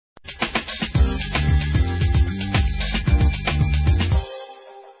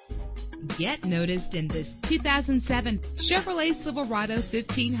Get noticed in this 2007 Chevrolet Silverado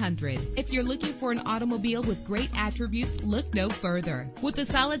 1500. If you're looking for an automobile with great attributes, look no further. With a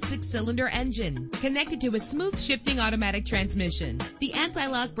solid 6-cylinder engine connected to a smooth shifting automatic transmission, the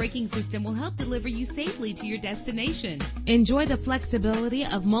anti-lock braking system will help deliver you safely to your destination. Enjoy the flexibility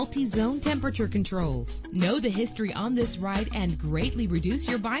of multi-zone temperature controls. Know the history on this ride and greatly reduce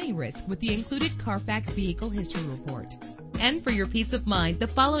your buying risk with the included Carfax Vehicle History Report. And for your peace of mind, the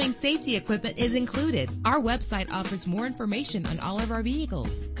following safety equipment is included. Our website offers more information on all of our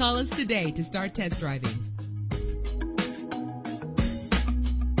vehicles. Call us today to start test driving.